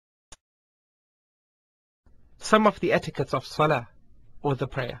Some of the etiquettes of Salah, or the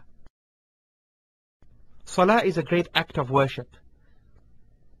prayer. Salah is a great act of worship.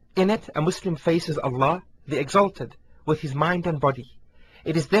 In it, a Muslim faces Allah, the Exalted, with his mind and body.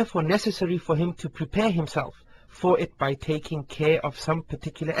 It is therefore necessary for him to prepare himself for it by taking care of some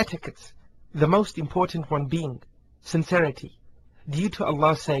particular etiquettes, the most important one being sincerity, due to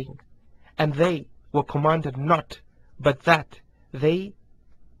Allah saying, "And they were commanded not, but that they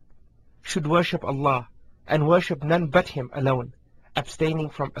should worship Allah, and worship none but Him alone, abstaining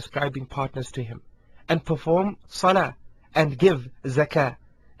from ascribing partners to Him, and perform salah, and give zakah,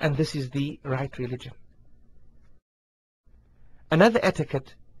 and this is the right religion." Another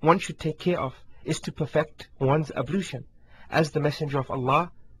etiquette one should take care of is to perfect one's ablution, as the Messenger of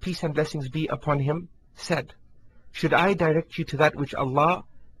Allah, peace and blessings be upon him, said, "Should I direct you to that which Allah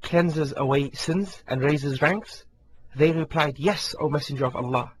cleanses away sins and raises ranks?" They replied, "Yes, O Messenger of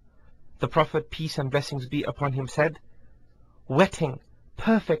Allah." The Prophet, peace and blessings be upon him, said, "Wetting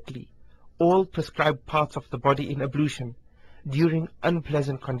perfectly all prescribed parts of the body in ablution during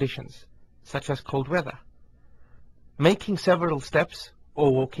unpleasant conditions, such as cold weather, making several steps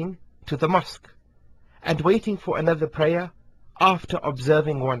or walking to the mosque, and waiting for another prayer after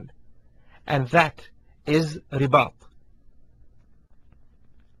observing one, and that is ribat."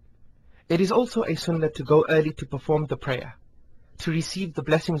 It is also a sunnah to go early to perform the prayer, to receive the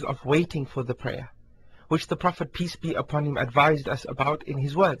blessings of waiting for the prayer, which the Prophet, peace be upon him, advised us about in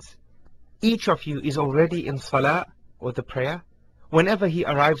his words, "Each of you is already in salah, or the prayer, whenever he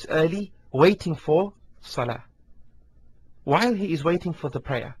arrives early, waiting for salah." While he is waiting for the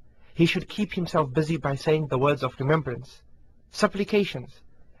prayer, he should keep himself busy by saying the words of remembrance, supplications,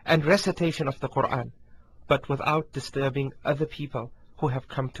 and recitation of the Quran, but without disturbing other people who have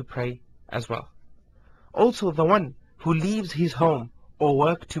come to pray as well. Also, the one who leaves his home or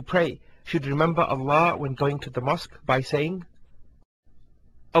work to pray should remember Allah when going to the mosque by saying,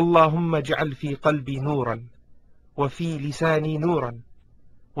 "Allahumma ja'al fi qalbi nuran, wa fi lisani nuran,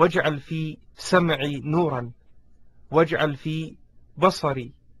 waj'al fi sam'i nuran, waj'al fi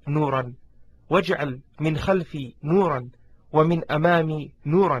basari nuran, waj'al min khalfi nuran, wa min amami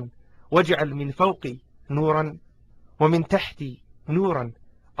nuran, waj'al min fawqi nuran, wa min tahti nuran,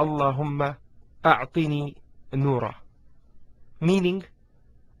 Allahumma a'tini nura." Meaning,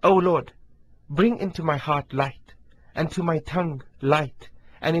 "O Lord, bring into my heart light, and to my tongue light,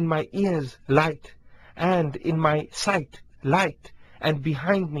 and in my ears light, and in my sight light, and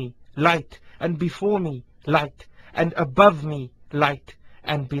behind me light, and before me light, and above me light,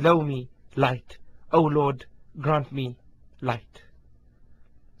 and below me light. O Lord, grant me light."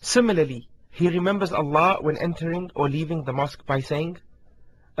 Similarly, he remembers Allah when entering or leaving the mosque by saying,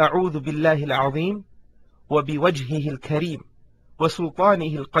 "A'udhu billahi al-azim, wa biwajhihi al-kareem, wa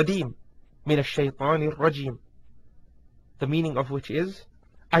sultanihi al-qadeem, min ash-shaytani al-rajim." The meaning of which is,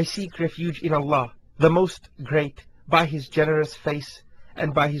 "I seek refuge in Allah, the most great, by His generous face,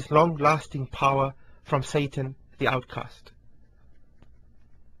 and by His long-lasting power, from Satan the outcast."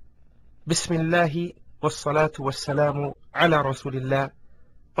 Bismillahi wassalatu wassalamu ala Rasulillah,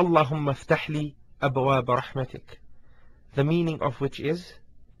 Allahumma aftah li abwaab rahmatik. The meaning of which is,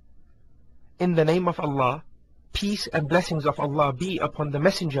 "In the name of Allah, peace and blessings of Allah be upon the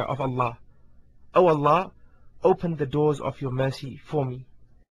Messenger of Allah. O Allah, open the doors of your mercy for me."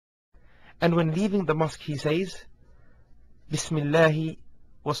 And when leaving the mosque he says, "Bismillahi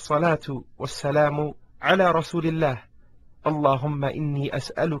wassalatu wassalamu ala Rasulillah, Allahumma inni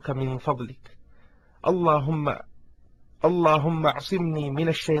as'aluka min fadlik, Allahumma asimni min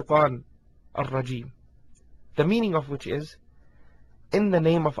ash-shaytan ar-rajim." The meaning of which is, "In the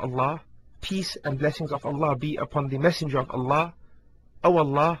name of Allah, peace and blessings of Allah be upon the Messenger of Allah. O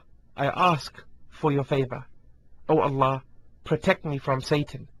Allah, I ask for your favor. O Allah, protect me from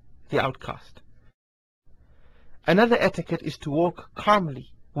Satan, the outcast." Another etiquette is to walk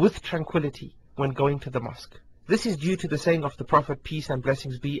calmly, with tranquility, when going to the mosque. This is due to the saying of the Prophet, peace and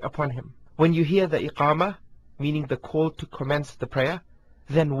blessings be upon him, "When you hear the iqamah," meaning the call to commence the prayer,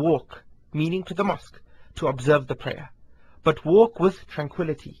 "then walk," meaning to the mosque, to observe the prayer. But walk with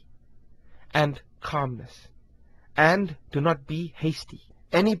tranquility and calmness, and do not be hasty.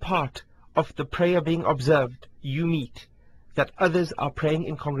 Any part of the prayer being observed you meet, that others are praying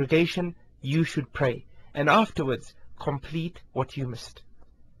in congregation, you should pray, and afterwards complete what you missed.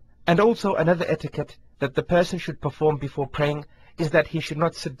 And also another etiquette that the person should perform before praying is that he should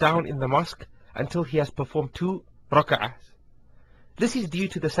not sit down in the mosque until he has performed 2 rak'ahs. This is due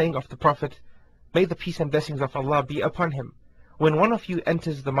to the saying of the Prophet, may the peace and blessings of Allah be upon him, "When one of you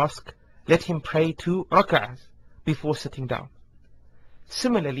enters the mosque, let him pray 2 rak'ahs before sitting down."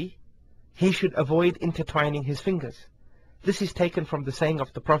 Similarly, he should avoid intertwining his fingers. This is taken from the saying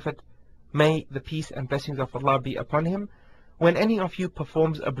of the Prophet, may the peace and blessings of Allah be upon him, when any of you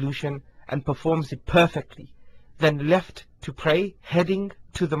performs ablution and performs it perfectly, then left to pray, heading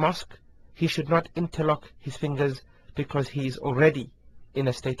to the mosque, he should not interlock his fingers because he is already in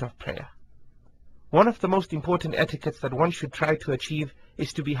a state of prayer. One of the most important etiquettes that one should try to achieve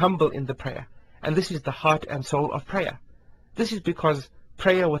is to be humble in the prayer, and this is the heart and soul of prayer. This is because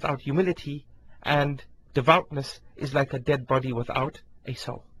prayer without humility and devoutness is like a dead body without a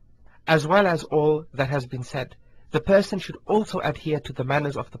soul. As well as all that has been said, the person should also adhere to the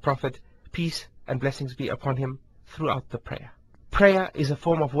manners of the Prophet, peace and blessings be upon him, throughout the prayer. Prayer is a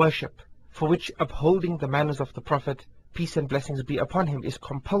form of worship for which upholding the manners of the Prophet, peace and blessings be upon him, is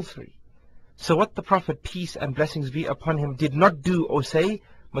compulsory. So what the Prophet, peace and blessings be upon him, did not do or say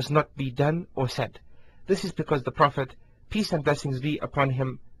must not be done or said. This is because the Prophet, peace and blessings be upon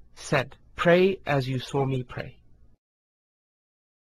him, said, "Pray as you saw me pray."